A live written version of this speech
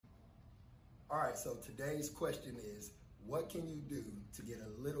All right, so today's question is, what can you do to get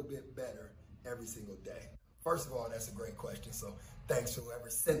a little bit better every single day? First of all, that's a great question. So thanks for whoever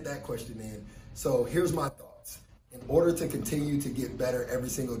sent that question in. So here's my thoughts. In order to continue to get better every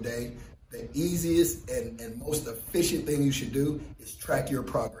single day, the easiest and most efficient thing you should do is track your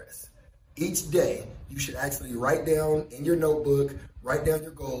progress. Each day, you should actually write down in your notebook, write down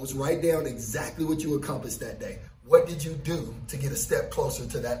your goals, write down exactly what you accomplished that day. What did you do to get a step closer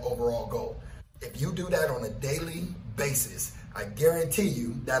to that overall goal? If you do that on a daily basis, I guarantee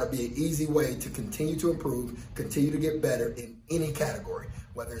you that'll be an easy way to continue to improve, continue to get better in any category,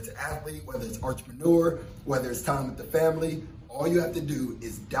 whether it's an athlete, whether it's entrepreneur, whether it's time with the family. All you have to do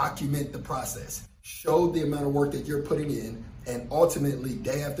is document the process, show the amount of work that you're putting in, and ultimately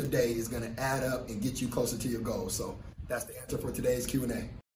day after day is going to add up and get you closer to your goals. So that's the answer for today's Q&A.